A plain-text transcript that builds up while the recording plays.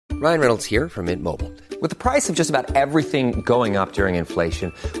Ryan Reynolds here from Mint Mobile. With the price of just about everything going up during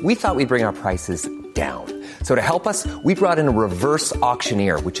inflation, we thought we'd bring our prices down. So to help us, we brought in a reverse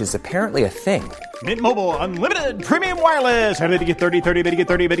auctioneer, which is apparently a thing. Mint Mobile Unlimited Premium Wireless. How to get 30, 30, bit to get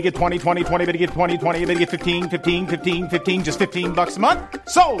 30, bit to get 20, 20, 20, bit to get 20, 20, bit to get 15, 15, 15, 15, just $15 a month?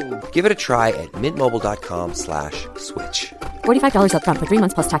 Sold! Give it a try at mintmobile.com/switch. $45 up front for 3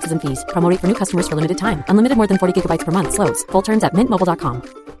 months plus taxes and fees. Promo rate for new customers for limited time. Unlimited more than 40 gigabytes per month. Slows full terms at mintmobile.com.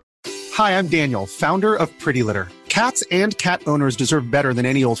 Hi, I'm Daniel, founder of Pretty Litter. Cats and cat owners deserve better than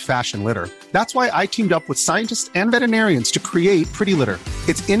any old-fashioned litter. That's why I teamed up with scientists and veterinarians to create Pretty Litter.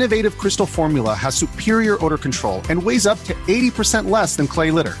 Its innovative crystal formula has superior odor control and weighs up to 80% less than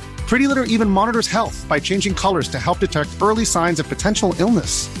clay litter. Pretty Litter even monitors health by changing colors to help detect early signs of potential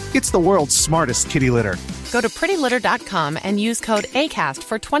illness. It's the world's smartest kitty litter. Go to prettylitter.com and use code ACAST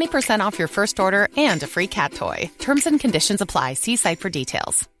for 20% off your first order and a free cat toy. Terms and conditions apply. See site for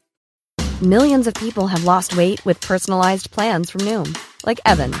details. Millions of people have lost weight with personalized plans from Noom. Like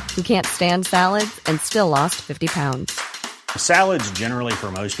Evan, who can't stand salads and still lost 50 pounds. Salads generally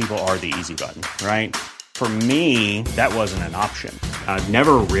for most people are the easy button, right? For me, that wasn't an option. I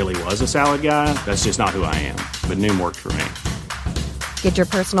never really was a salad guy. That's just not who I am. But Noom worked for me. Get your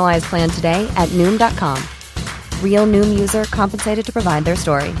personalized plan today at Noom.com. Real Noom user compensated to provide their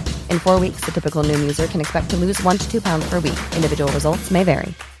story. In 4 weeks, the typical Noom user can expect to lose 1 to 2 pounds per week. Individual results may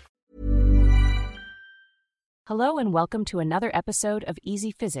vary. Hello and welcome to another episode of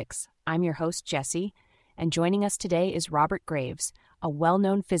Easy Physics. I'm your host, Jessie, and joining us today is Robert Graves, a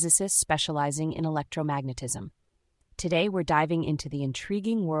well-known physicist specializing in electromagnetism. Today we're diving into the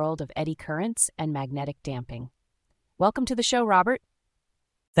intriguing world of eddy currents and magnetic damping. Welcome to the show, Robert.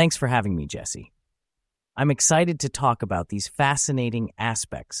 Thanks for having me, Jessie. I'm excited to talk about these fascinating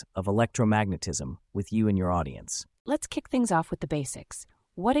aspects of electromagnetism with you and your audience. Let's kick things off with the basics.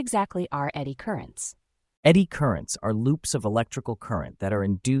 What exactly are eddy currents? Eddy currents are loops of electrical current that are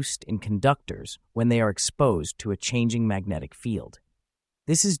induced in conductors when they are exposed to a changing magnetic field.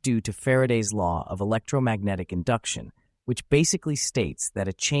 This is due to Faraday's law of electromagnetic induction, which basically states that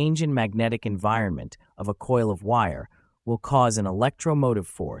a change in magnetic environment of a coil of wire will cause an electromotive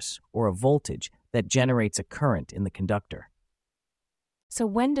force or a voltage that generates a current in the conductor. So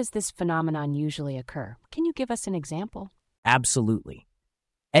when does this phenomenon usually occur? Can you give us an example? Absolutely.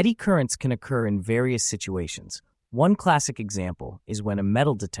 Eddy currents can occur in various situations. One classic example is when a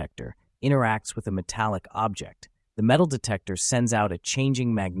metal detector interacts with a metallic object. The metal detector sends out a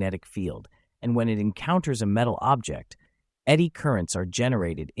changing magnetic field, and when it encounters a metal object, eddy currents are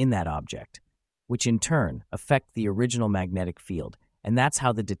generated in that object, which in turn affect the original magnetic field, and that's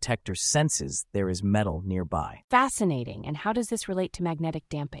how the detector senses there is metal nearby. Fascinating. And how does this relate to magnetic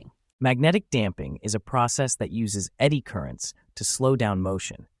damping? Magnetic damping is a process that uses eddy currents to slow down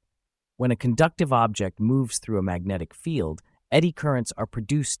motion. When a conductive object moves through a magnetic field, eddy currents are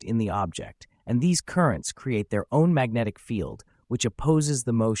produced in the object, and these currents create their own magnetic field, which opposes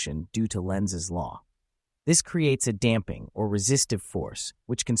the motion due to Lenz's law. This creates a damping or resistive force,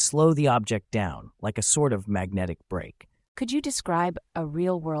 which can slow the object down, like a sort of magnetic brake. Could you describe a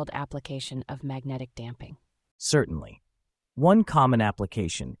real-world application of magnetic damping? Certainly. One common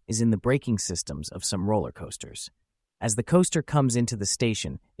application is in the braking systems of some roller coasters. As the coaster comes into the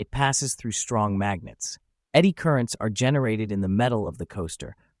station, it passes through strong magnets. Eddy currents are generated in the metal of the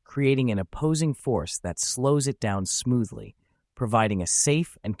coaster, creating an opposing force that slows it down smoothly, providing a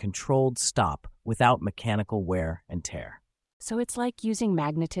safe and controlled stop without mechanical wear and tear. So it's like using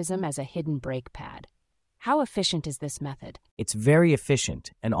magnetism as a hidden brake pad. How efficient is this method? It's very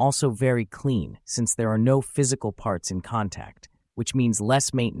efficient and also very clean since there are no physical parts in contact, which means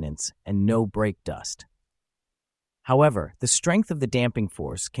less maintenance and no brake dust. However, the strength of the damping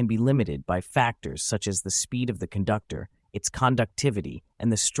force can be limited by factors such as the speed of the conductor, its conductivity,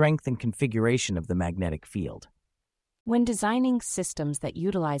 and the strength and configuration of the magnetic field. When designing systems that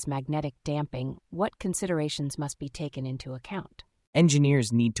utilize magnetic damping, what considerations must be taken into account?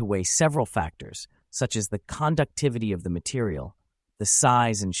 Engineers need to weigh several factors, such as the conductivity of the material, the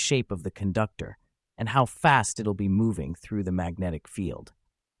size and shape of the conductor, and how fast it'll be moving through the magnetic field.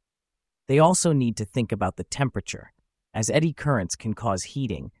 They also need to think about the temperature, as eddy currents can cause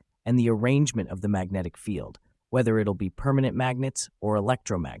heating, and the arrangement of the magnetic field, whether it'll be permanent magnets or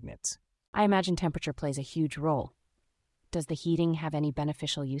electromagnets. I imagine temperature plays a huge role. Does the heating have any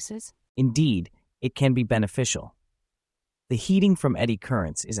beneficial uses? Indeed, it can be beneficial. The heating from eddy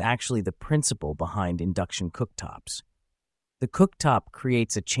currents is actually the principle behind induction cooktops. The cooktop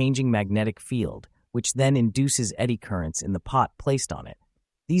creates a changing magnetic field, which then induces eddy currents in the pot placed on it.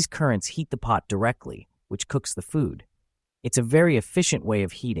 These currents heat the pot directly, which cooks the food. It's a very efficient way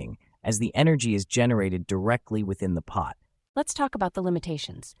of heating, as the energy is generated directly within the pot. Let's talk about the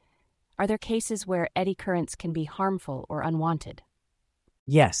limitations. Are there cases where eddy currents can be harmful or unwanted?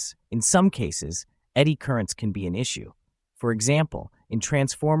 Yes, in some cases, eddy currents can be an issue. For example, in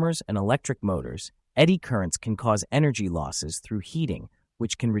transformers and electric motors, eddy currents can cause energy losses through heating,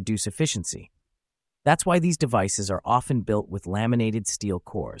 which can reduce efficiency. That's why these devices are often built with laminated steel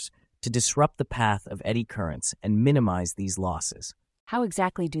cores, to disrupt the path of eddy currents and minimize these losses. How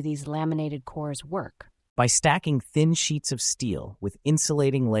exactly do these laminated cores work? By stacking thin sheets of steel with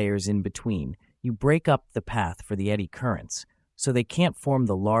insulating layers in between, you break up the path for the eddy currents, so they can't form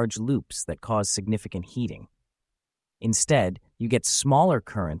the large loops that cause significant heating. Instead, you get smaller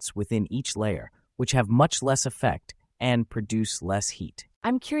currents within each layer, which have much less effect and produce less heat.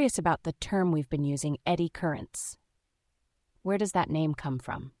 I'm curious about the term we've been using, eddy currents. Where does that name come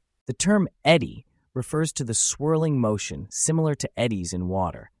from? The term eddy refers to the swirling motion similar to eddies in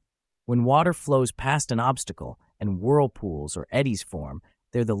water. When water flows past an obstacle and whirlpools or eddies form,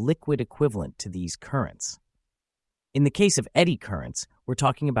 they're the liquid equivalent to these currents. In the case of eddy currents, we're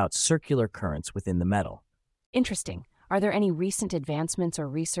talking about circular currents within the metal. Interesting. Are there any recent advancements or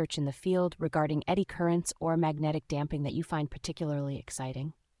research in the field regarding eddy currents or magnetic damping that you find particularly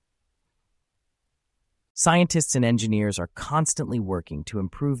exciting? Scientists and engineers are constantly working to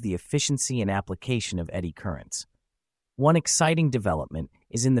improve the efficiency and application of eddy currents. One exciting development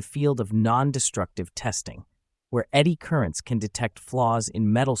is in the field of non-destructive testing, where eddy currents can detect flaws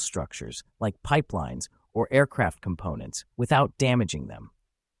in metal structures like pipelines or aircraft components without damaging them.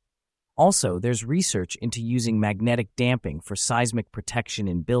 Also, there's research into using magnetic damping for seismic protection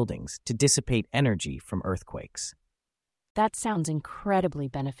in buildings to dissipate energy from earthquakes. That sounds incredibly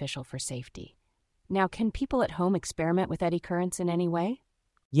beneficial for safety. Now, can people at home experiment with eddy currents in any way?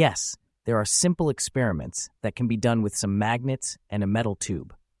 Yes, there are simple experiments that can be done with some magnets and a metal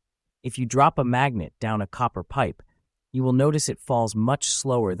tube. If you drop a magnet down a copper pipe, you will notice it falls much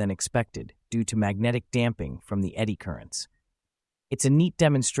slower than expected due to magnetic damping from the eddy currents. It's a neat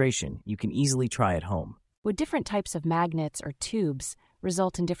demonstration you can easily try at home. Would different types of magnets or tubes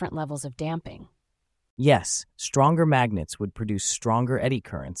result in different levels of damping? Yes, stronger magnets would produce stronger eddy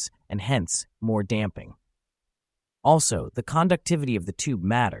currents and hence more damping. Also, the conductivity of the tube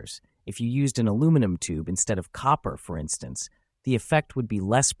matters. If you used an aluminum tube instead of copper, for instance, the effect would be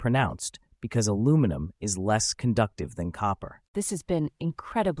less pronounced because aluminum is less conductive than copper. This has been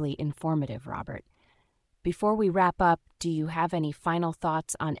incredibly informative, Robert. Before we wrap up, do you have any final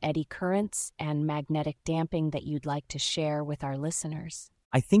thoughts on eddy currents and magnetic damping that you'd like to share with our listeners?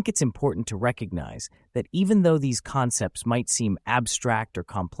 I think it's important to recognize that even though these concepts might seem abstract or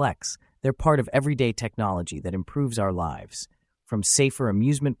complex, they're part of everyday technology that improves our lives, from safer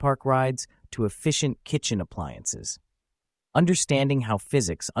amusement park rides to efficient kitchen appliances. Understanding how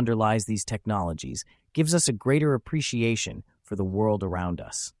physics underlies these technologies gives us a greater appreciation for the world around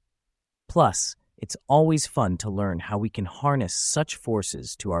us. Plus, it's always fun to learn how we can harness such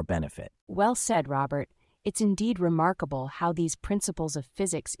forces to our benefit. Well said, Robert. It's indeed remarkable how these principles of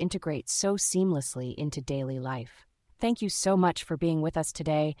physics integrate so seamlessly into daily life. Thank you so much for being with us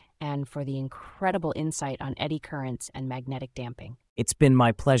today and for the incredible insight on eddy currents and magnetic damping. It's been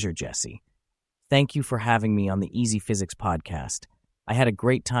my pleasure, Jesse. Thank you for having me on the Easy Physics podcast. I had a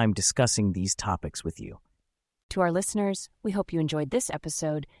great time discussing these topics with you. To our listeners, we hope you enjoyed this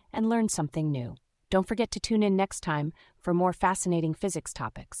episode and learned something new. Don't forget to tune in next time for more fascinating physics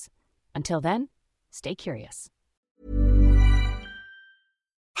topics. Until then, stay curious.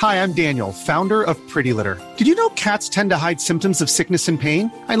 Hi, I'm Daniel, founder of Pretty Litter. Did you know cats tend to hide symptoms of sickness and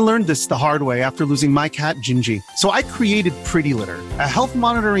pain? I learned this the hard way after losing my cat, Gingy. So I created Pretty Litter, a health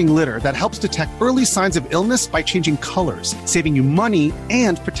monitoring litter that helps detect early signs of illness by changing colors, saving you money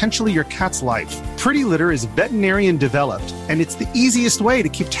and potentially your cat's life. Pretty Litter is veterinarian developed, and it's the easiest way to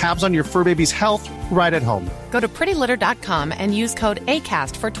keep tabs on your fur baby's health right at home. Go to prettylitter.com and use code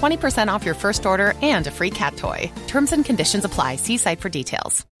ACAST for 20% off your first order and a free cat toy. Terms and conditions apply. See site for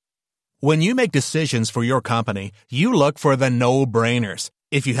details. When you make decisions for your company, you look for the no-brainers.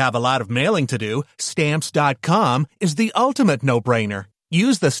 If you have a lot of mailing to do, Stamps.com is the ultimate no-brainer.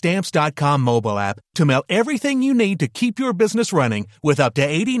 Use the Stamps.com mobile app to mail everything you need to keep your business running with up to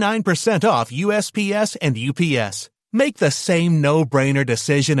 89% off USPS and UPS. Make the same no-brainer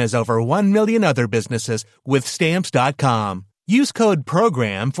decision as over 1 million other businesses with Stamps.com. Use code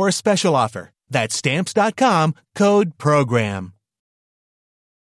PROGRAM for a special offer. That's Stamps.com, code PROGRAM.